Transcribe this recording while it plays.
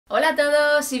Hola a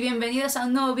todos y bienvenidos a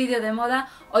un nuevo vídeo de moda.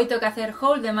 Hoy toca hacer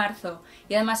haul de marzo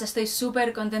y además estoy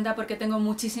súper contenta porque tengo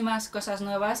muchísimas cosas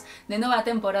nuevas de nueva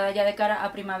temporada ya de cara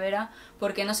a primavera,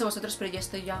 porque no sé vosotros pero yo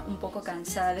estoy ya un poco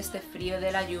cansada de este frío,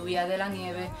 de la lluvia, de la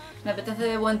nieve. Me apetece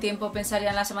de buen tiempo pensar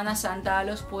ya en la Semana Santa,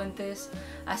 los puentes,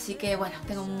 así que bueno,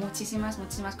 tengo muchísimas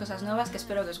cosas nuevas que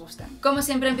espero que os gusten. Como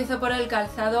siempre empiezo por el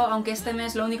calzado, aunque este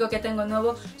mes lo único que tengo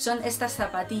nuevo son estas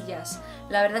zapatillas.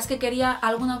 La verdad es que quería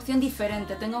alguna opción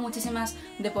diferente, tengo muchísimas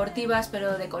deportivas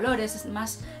pero de colores,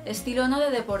 más estilo no de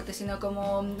deporte sino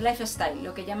como lifestyle,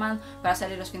 lo que llaman, para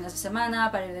salir los fines de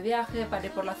semana, para ir de viaje, para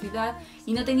ir por la ciudad,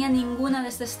 y no tenía ninguna de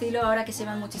este estilo ahora que se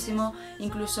van muchísimo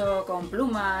incluso con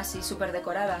plumas y súper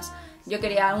decoradas. Yo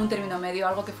quería un término medio,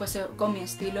 algo que fuese con mi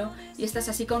estilo, y estas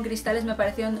así con cristales me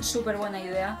parecieron súper buena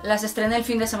idea. Las estrené el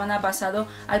fin de semana pasado.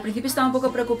 Al principio estaba un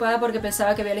poco preocupada porque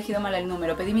pensaba que había elegido mal el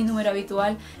número. Pedí mi número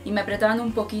habitual y me apretaban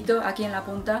un poquito aquí en la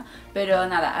punta, pero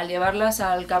nada, al llevarlas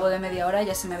al cabo de media hora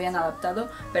ya se me habían adaptado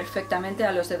perfectamente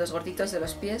a los dedos gorditos de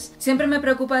los pies. Siempre me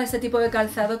preocupa de este tipo de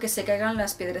calzado que se caigan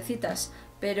las piedrecitas,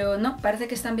 pero no, parece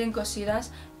que están bien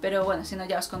cosidas, pero bueno, si no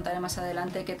ya os contaré más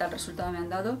adelante qué tal resultado me han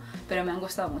dado, pero me han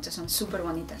gustado mucho, son súper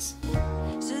bonitas.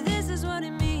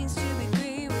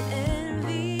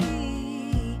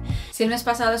 Si el mes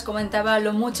pasado os comentaba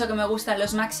lo mucho que me gustan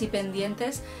los maxi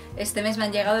pendientes, este mes me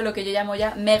han llegado lo que yo llamo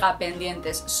ya mega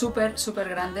pendientes, súper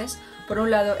grandes. Por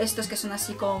un lado estos que son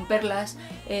así con perlas,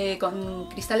 con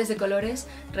cristales de colores.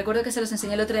 Recuerdo que se los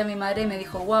enseñé el otro día a mi madre y me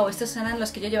dijo, wow, estos eran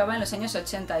los que yo llevaba en los años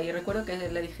 80, y recuerdo que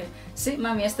le dije, sí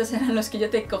mami, estos eran los que yo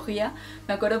te cogía,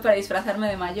 me acuerdo, para disfrazarme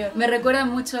de mayor. Me recuerda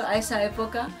mucho a esa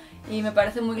época y me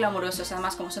parecen muy glamurosos,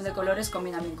 además como son de colores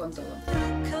combinan bien con todo.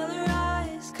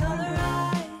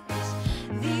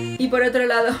 Y por otro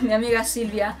lado, mi amiga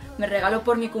Silvia me regaló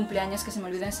por mi cumpleaños, que se me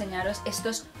olvidó enseñaros,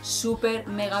 estos súper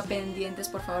mega pendientes.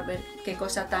 Por favor, ver qué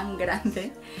cosa tan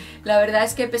grande. La verdad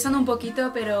es que pesan un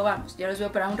poquito, pero vamos, yo los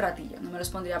veo para un ratillo. No me los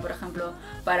pondría, por ejemplo,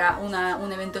 para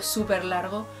un evento súper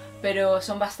largo, pero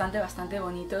son bastante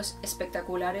bonitos,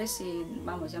 espectaculares y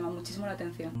vamos, llaman muchísimo la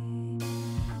atención.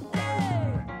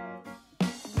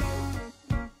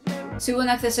 Si hubo un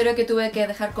accesorio que tuve que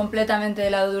dejar completamente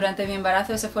de lado durante mi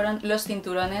embarazo, ese fueron los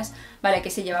cinturones. Vale, que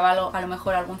si llevaba a lo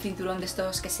mejor algún cinturón de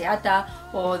estos que se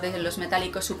ata, o de los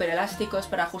metálicos súper elásticos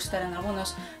para ajustar en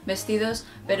algunos vestidos,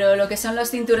 pero lo que son los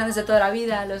cinturones de toda la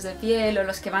vida, los de piel o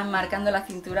los que van marcando la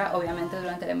cintura, obviamente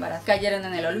durante el embarazo, cayeron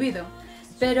en el olvido.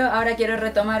 Pero ahora quiero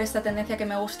retomar esta tendencia que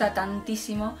me gusta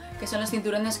tantísimo, que son los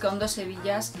cinturones con dos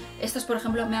hebillas. Estos, por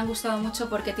ejemplo, me han gustado mucho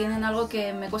porque tienen algo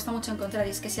que me cuesta mucho encontrar, y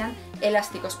es que sean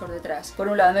elásticos por detrás. Por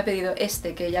un lado me he pedido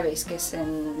este, que ya veis que es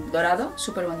en dorado,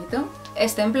 súper bonito.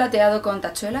 Este en plateado con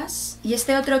tachuelas. Y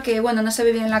este otro que, bueno, no se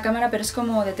ve bien en la cámara, pero es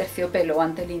como de terciopelo o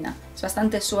antelina. Es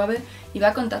bastante suave y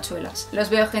va con tachuelas. Los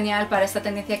veo genial para esta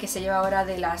tendencia que se lleva ahora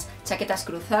de las chaquetas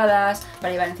cruzadas,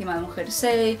 para llevar encima de un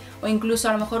jersey, o incluso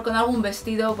a lo mejor con algún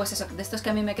vestido, pues eso, de estos que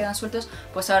a mí me quedan sueltos,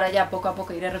 pues ahora ya poco a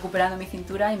poco iré recuperando mi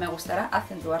cintura y me gustará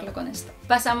acentuarlo con esto.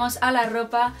 Pasamos a la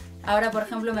ropa. Ahora, por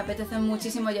ejemplo, me apetece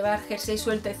muchísimo llevar jerseys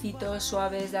sueltecitos,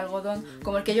 suaves, de algodón,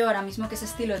 como el que yo ahora mismo, que es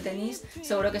estilo tenis,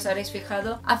 seguro que os habréis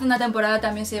fijado. Hace una temporada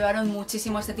también se llevaron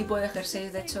muchísimo este tipo de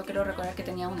jerseys, de hecho creo recordar que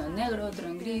tenía uno en negro, otro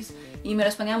en gris, y me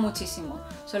los ponía muchísimo.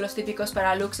 Son los típicos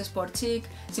para looks sport chic,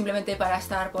 simplemente para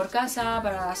estar por casa,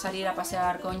 para salir a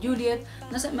pasear con Juliet,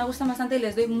 no sé, me gustan bastante y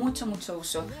les doy mucho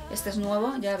uso. Este es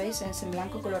nuevo, ya veis, es en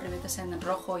blanco con los ribetes en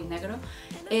rojo y negro.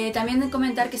 También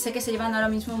comentar que sé que se llevan ahora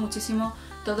mismo muchísimo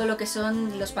todo lo que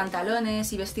son los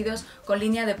pantalones y vestidos con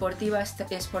línea deportiva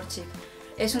sport chic.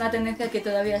 Es una tendencia que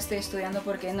todavía estoy estudiando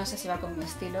porque no sé si va con mi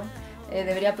estilo,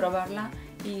 debería probarla,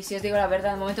 y si os digo la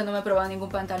verdad, de momento no me he probado ningún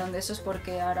pantalón de esos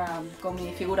porque ahora con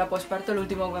mi figura postparto lo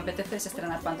último que me apetece es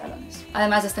estrenar pantalones.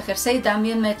 Además de este jersey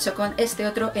también me he hecho con este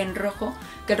otro en rojo,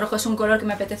 que el rojo es un color que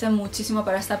me apetece muchísimo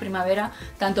para esta primavera,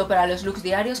 tanto para los looks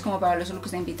diarios como para los looks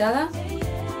de invitada.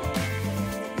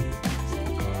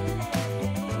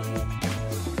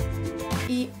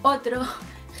 Y otro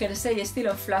jersey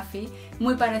estilo fluffy,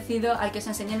 muy parecido al que os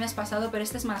enseñé el mes pasado, pero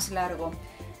este es más largo.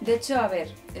 De hecho, a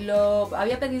ver, lo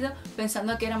había pedido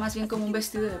pensando que era más bien como un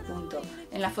vestido de punto.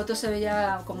 En la foto se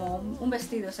veía como un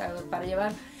vestido, o sea, para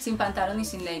llevar sin pantalón y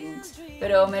sin leggings.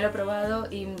 Pero me lo he probado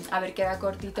y, a ver, queda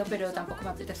cortito, pero tampoco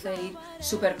me apetece ir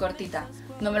súper cortita.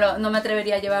 No me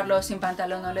atrevería a llevarlo sin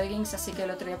pantalón o leggings, así que el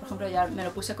otro día, por ejemplo, ya me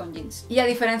lo puse con jeans. Y a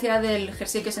diferencia del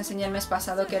jersey que os enseñé el mes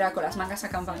pasado, que era con las mangas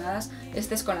acampanadas,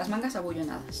 este es con las mangas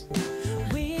abullonadas.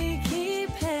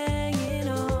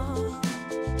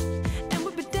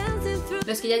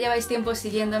 Los que ya lleváis tiempo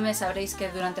siguiéndome sabréis que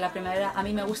durante la primavera a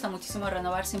mí me gusta muchísimo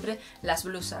renovar siempre las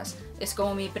blusas. Es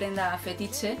como mi prenda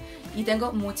fetiche y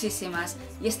tengo muchísimas.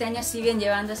 Y este año siguen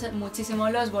llevándose muchísimo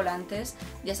los volantes.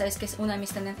 Ya sabéis que es una de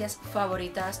mis tendencias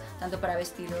favoritas, tanto para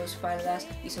vestidos, faldas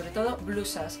y sobre todo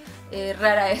blusas.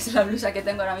 Rara es la blusa que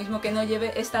tengo ahora mismo que no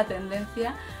lleve esta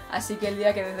tendencia, así que el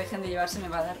día que dejen de llevarse me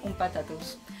va a dar un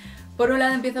patatús. Por un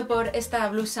lado empiezo por esta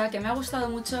blusa que me ha gustado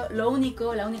mucho, la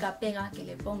única pega que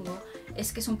le pongo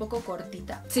es que es un poco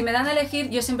cortita. Si me dan a elegir,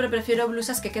 yo siempre prefiero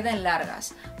blusas que queden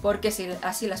largas, porque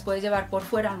así las puedes llevar por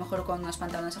fuera, a lo mejor con unos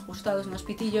pantalones ajustados, unos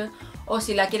pitillos, o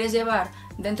si la quieres llevar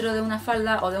dentro de una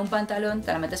falda o de un pantalón,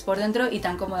 te la metes por dentro y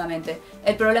tan cómodamente.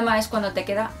 El problema es cuando te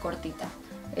queda cortita.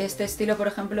 Este estilo, por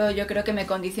ejemplo, yo creo que me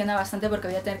condiciona bastante porque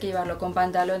voy a tener que llevarlo con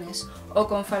pantalones o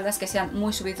con faldas que sean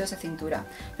muy subidos de cintura.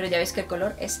 Pero ya veis que el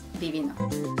color es divino.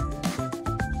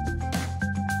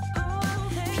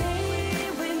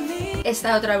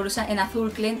 Esta otra blusa en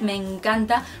azul clean me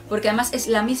encanta porque además es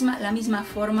la misma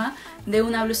forma de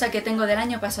una blusa que tengo del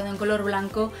año pasado en color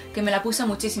blanco, que me la puse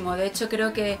muchísimo. De hecho,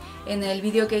 creo que en el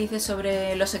vídeo que hice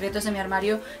sobre los secretos de mi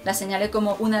armario la señalé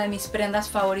como una de mis prendas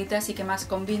favoritas y que más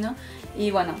combino.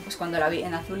 Y bueno, pues cuando la vi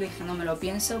en azul dije no me lo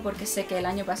pienso, porque sé que el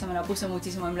año pasado me la puse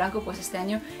muchísimo en blanco, pues este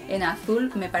año en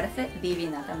azul me parece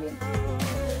divina también.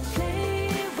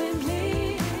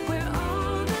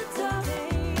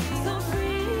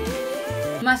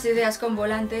 Más ideas con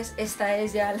volantes. Esta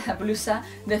es ya la blusa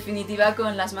definitiva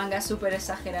con las mangas súper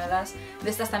exageradas.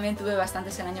 De estas también tuve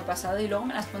bastantes el año pasado y luego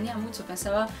me las ponía mucho.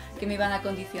 Pensaba que me iban a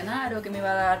condicionar o que me iba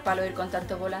a dar palo ir con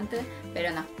tanto volante, pero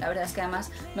no, la verdad es que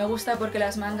además me gusta porque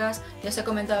las mangas, ya os he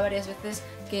comentado varias veces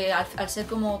que al ser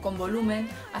como con volumen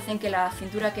hacen que la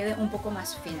cintura quede un poco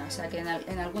más fina, o sea que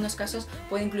en algunos casos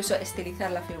puede incluso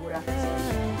estilizar la figura.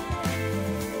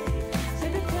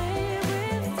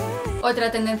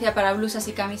 Otra tendencia para blusas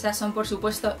y camisas son por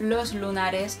supuesto los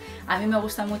lunares. A mí me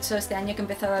gusta mucho este año que he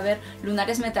empezado a ver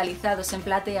lunares metalizados en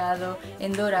plateado,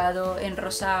 en dorado, en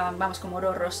rosa, vamos, como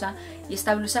oro rosa. Y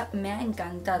esta blusa me ha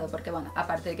encantado porque, bueno,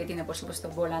 aparte de que tiene por supuesto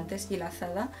volantes y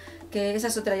lazada, que esa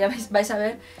es otra, ya vais a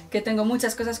ver que tengo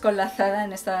muchas cosas con lazada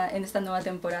en esta nueva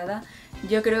temporada.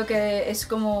 Yo creo que es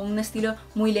como un estilo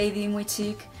muy lady, muy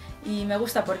chic. Y me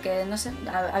gusta porque, no sé,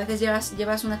 a veces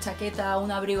llevas una chaqueta o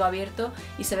un abrigo abierto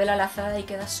y se ve la lazada y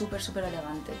queda súper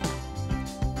elegante.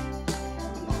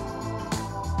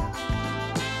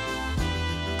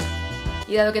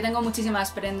 Y dado que tengo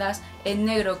muchísimas prendas en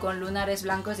negro con lunares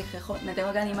blancos, dije, jo, me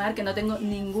tengo que animar, que no tengo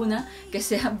ninguna que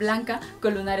sea blanca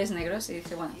con lunares negros. Y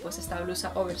dije, bueno, pues esta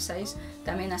blusa oversize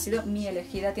también ha sido mi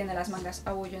elegida. Tiene las mangas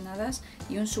abullonadas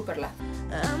y un super lazo.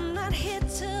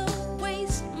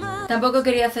 Tampoco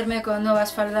quería hacerme con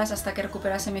nuevas faldas hasta que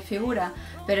recuperase mi figura,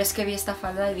 pero es que vi esta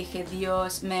falda y dije,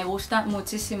 Dios, me gusta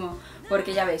muchísimo.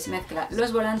 Porque ya veis, mezcla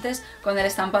los volantes con el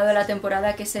estampado de la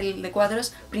temporada, que es el de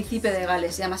cuadros Príncipe de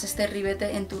Gales. Y además este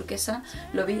ribete en turquesa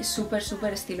lo vi súper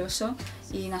estiloso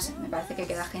y no sé, me parece que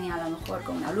queda genial a lo mejor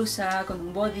con una blusa, con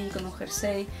un body, con un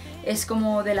jersey. Es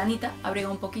como de lanita, abriga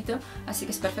un poquito, así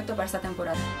que es perfecto para esta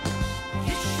temporada.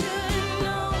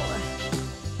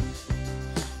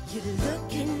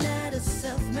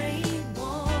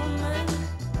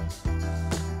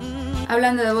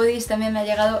 Hablando de bodies, también me ha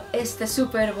llegado este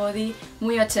super body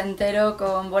muy ochentero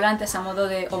con volantes a modo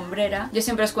de hombrera. Yo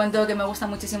siempre os cuento que me gustan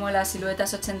muchísimo las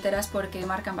siluetas ochenteras porque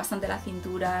marcan bastante la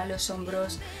cintura, los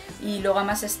hombros y luego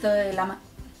además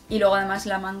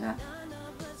la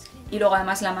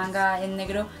manga en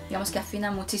negro, digamos que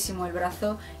afina muchísimo el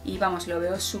brazo y vamos, lo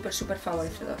veo súper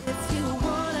favorecedor.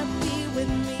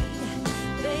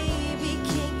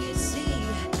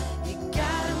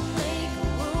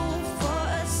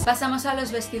 Pasamos a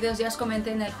los vestidos. Ya os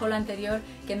comenté en el haul anterior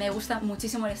que me gusta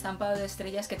muchísimo el estampado de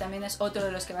estrellas, que también es otro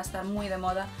de los que va a estar muy de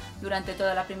moda durante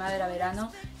toda la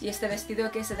primavera-verano. Y este vestido,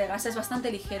 que es de gasa, es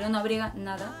bastante ligero, no abriga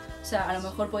nada. O sea, a lo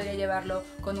mejor podría llevarlo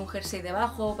con un jersey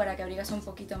debajo para que abrigase un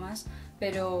poquito más,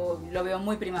 pero lo veo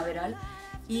muy primaveral.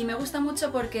 Y me gusta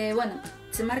mucho porque, bueno,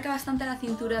 se marca bastante la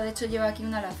cintura. De hecho lleva aquí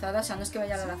una lazada, o sea, no es que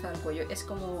vaya la lazada al cuello, es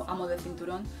como a modo de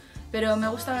cinturón. Pero me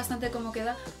gusta bastante cómo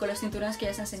queda con los cinturones que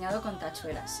ya os he enseñado con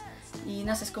tachuelas. Y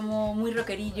no sé, es como muy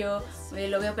rockerillo,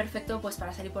 lo veo perfecto pues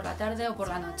para salir por la tarde o por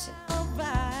la noche.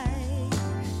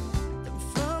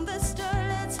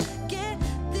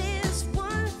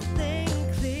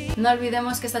 No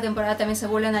olvidemos que esta temporada también se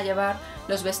vuelven a llevar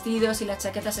los vestidos y las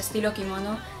chaquetas estilo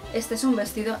kimono, Este es un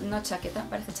vestido, no chaqueta,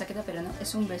 parece chaqueta pero no,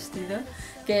 es un vestido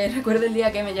que recuerdo el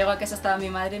día que me llegó a casa, estaba mi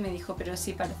madre y me dijo, pero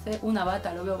sí parece una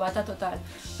bata, lo veo bata total.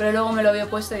 Pero luego me lo vio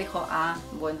puesto y dijo, ah,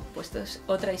 bueno, pues esto es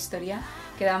otra historia,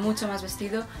 queda mucho más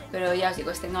vestido, pero ya os digo,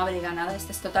 este no abriga nada,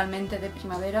 este es totalmente de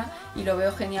primavera y lo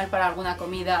veo genial para alguna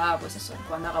comida, pues eso,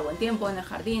 cuando haga buen tiempo, en el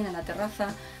jardín, en la terraza,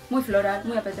 muy floral,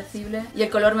 muy apetecible y el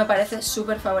color me parece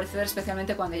súper favorecedor,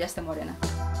 especialmente cuando ya esté morena.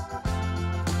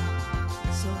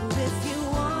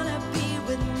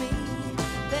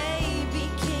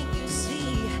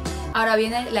 Ahora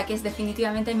viene la que es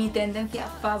definitivamente mi tendencia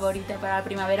favorita para la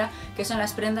primavera, que son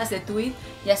las prendas de tweed.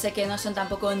 Ya sé que no son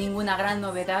tampoco ninguna gran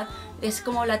novedad, es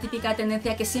como la típica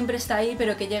tendencia que siempre está ahí,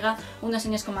 pero que llega unos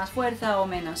años con más fuerza o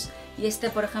menos. Y este,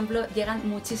 por ejemplo, llegan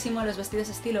muchísimo los vestidos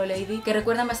estilo lady, que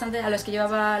recuerdan bastante a los que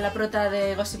llevaba la prota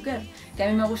de Gossip Girl, que a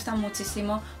mí me gustan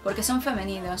muchísimo porque son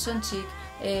femeninos, son chic,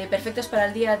 perfectos para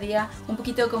el día a día, un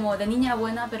poquito como de niña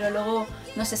buena, pero luego,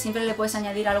 no sé, siempre le puedes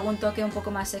añadir algún toque un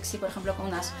poco más sexy, por ejemplo con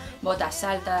unas botas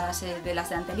altas de las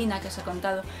de Antelina que os he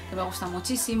contado, que me gustan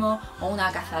muchísimo, o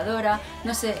una cazadora,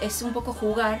 no sé, es un poco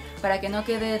jugar para que no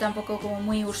quede tampoco como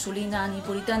muy ursulina ni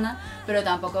puritana, pero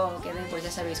tampoco quede, pues ya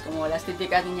sabéis, como las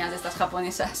típicas niñas de estas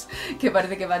japonesas que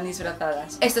parece que van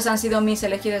disfrazadas. Estos han sido mis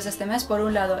elegidos de este mes. Por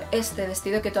un lado, este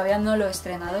vestido que todavía no lo he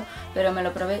estrenado, pero me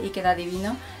lo probé y queda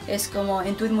divino, es como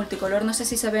en tweed multicolor, no sé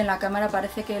si se ve en la cámara,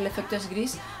 parece que el efecto es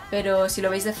gris, pero si lo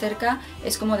veis de cerca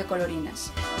es como de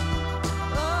colorines.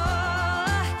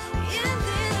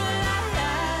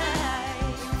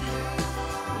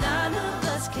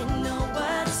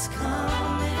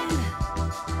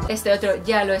 Este otro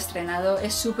ya lo he estrenado,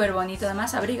 es súper bonito,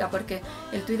 además abriga porque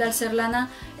el tweed al ser lana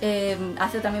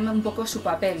hace también un poco su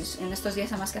papel. En estos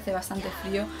días además que hace bastante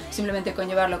frío, simplemente con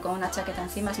llevarlo con una chaqueta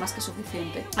encima es más que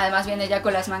suficiente. Además viene ya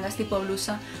con las mangas tipo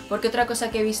blusa, porque otra cosa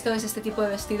que he visto es este tipo de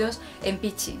vestidos en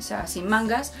pichi, o sea, sin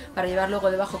mangas, para llevar luego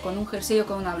debajo con un jersey o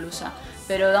con una blusa.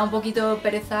 Pero da un poquito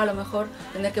pereza a lo mejor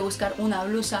tener que buscar una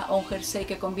blusa o un jersey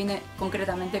que combine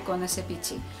concretamente con ese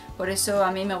pichi. Por eso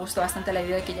a mí me gustó bastante la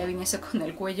idea de que ya viniese con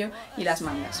el cuello y las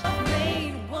mangas.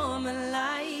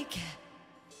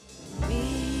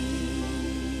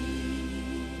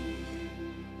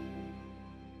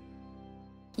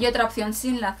 Y otra opción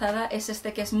sin lazada es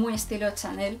este que es muy estilo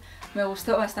Chanel, me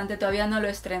gustó bastante, todavía no lo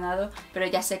he estrenado, pero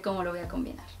ya sé cómo lo voy a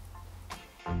combinar.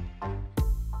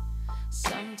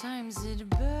 Sometimes it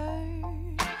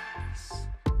burns,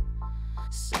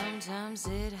 sometimes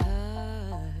it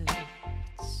hurts.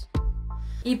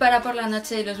 Y para por la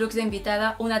noche y los looks de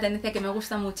invitada, una tendencia que me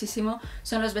gusta muchísimo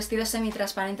son los vestidos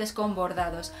semitransparentes con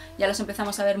bordados. Ya los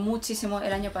empezamos a ver muchísimo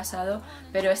el año pasado,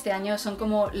 pero este año son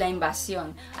como la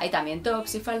invasión. Hay también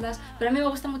tops y faldas, pero a mí me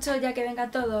gusta mucho ya que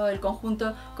venga todo el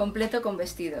conjunto completo con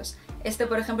vestidos. Este,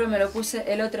 por ejemplo, me lo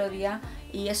puse el otro día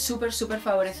y es súper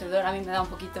favorecedor. A mí me da un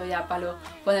poquito ya palo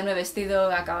ponerme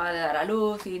vestido, acaba de dar a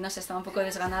luz y no sé, estaba un poco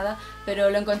desganada,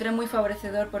 pero lo encontré muy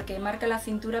favorecedor porque marca la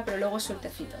cintura pero luego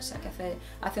sueltecito, o sea que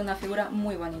hace una figura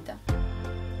muy bonita.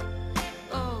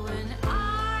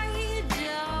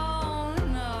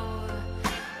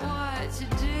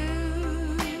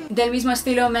 Del mismo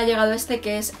estilo me ha llegado este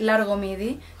que es largo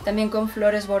midi, también con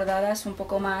flores bordadas, un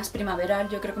poco más primaveral,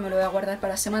 yo creo que me lo voy a guardar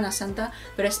para Semana Santa,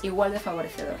 pero es igual de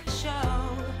favorecedor.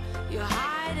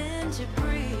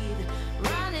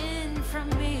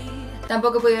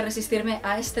 Tampoco he podido resistirme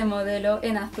a este modelo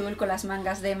en azul con las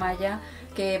mangas de malla,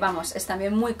 que vamos, es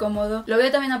también muy cómodo. Lo veo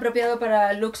también apropiado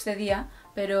para looks de día,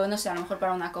 pero no sé, a lo mejor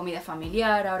para una comida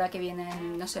familiar, ahora que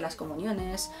vienen, no sé, las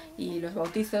comuniones y los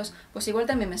bautizos, pues igual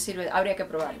también me sirve, habría que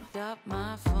probarlo.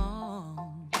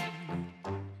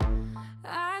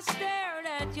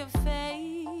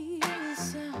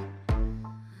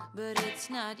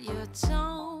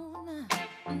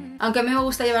 Aunque a mí me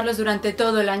gusta llevarlos durante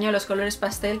todo el año, los colores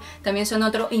pastel también son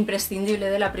otro imprescindible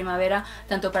de la primavera,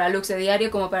 tanto para looks de diario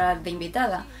como para de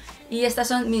invitada. Y estas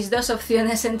son mis dos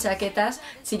opciones en chaquetas,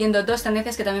 siguiendo dos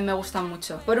tendencias que también me gustan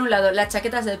mucho. Por un lado, las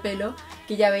chaquetas de pelo,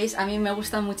 que ya veis, a mí me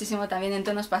gustan muchísimo también en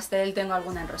tonos pastel, tengo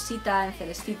alguna en rosita, en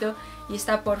celestito, y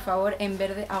esta, por favor, en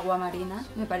verde aguamarina,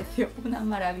 me pareció una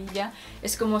maravilla,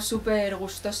 es como súper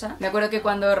gustosa. Me acuerdo que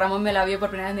cuando Ramón me la vio por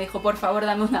primera vez me dijo, por favor,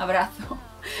 dame un abrazo,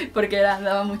 porque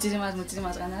daba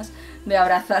muchísimas ganas de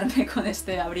abrazarme con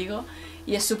este abrigo,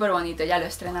 y es súper bonito, ya lo he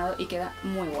estrenado y queda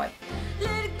muy guay.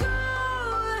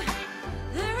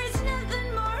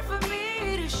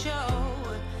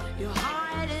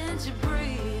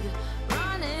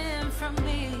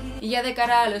 Y ya de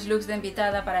cara a los looks de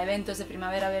invitada para eventos de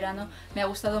primavera-verano, me ha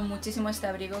gustado muchísimo este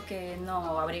abrigo, que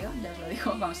no abriga, ya os lo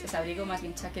digo, vamos, es abrigo, más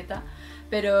bien chaqueta,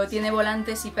 pero tiene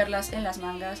volantes y perlas en las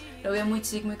mangas, lo veo muy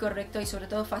chic, muy correcto y sobre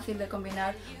todo fácil de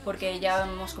combinar, porque ya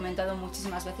hemos comentado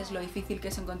muchísimas veces lo difícil que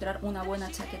es encontrar una buena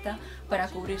chaqueta para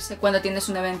cubrirse cuando tienes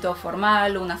un evento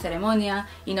formal o una ceremonia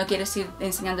y no quieres ir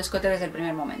enseñando escote desde el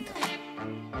primer momento.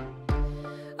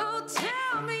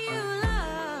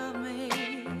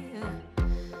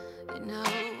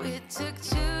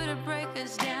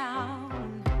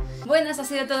 Bueno, eso ha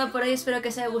sido todo por hoy, espero que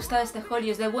os haya gustado este haul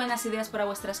y os dé buenas ideas para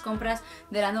vuestras compras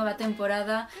de la nueva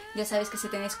temporada. Ya sabéis que si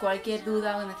tenéis cualquier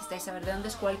duda o necesitáis saber de dónde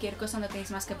es cualquier cosa, no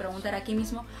tenéis más que preguntar aquí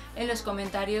mismo en los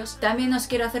comentarios. También os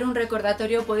quiero hacer un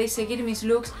recordatorio, podéis seguir mis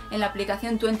looks en la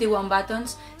aplicación 21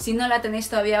 Buttons. Si no la tenéis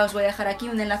todavía, os voy a dejar aquí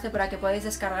un enlace para que podáis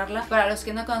descargarla. Para los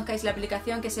que no conozcáis la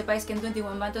aplicación, que sepáis que en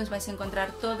 21 Buttons vais a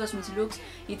encontrar todos mis looks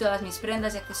y todas mis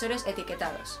prendas y accesorios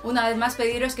etiquetados. Una vez más,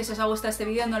 pediros que si os ha gustado este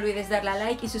vídeo no olvidéis darle a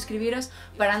like y suscribiros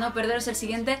para no perderos el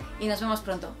siguiente y nos vemos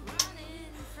pronto.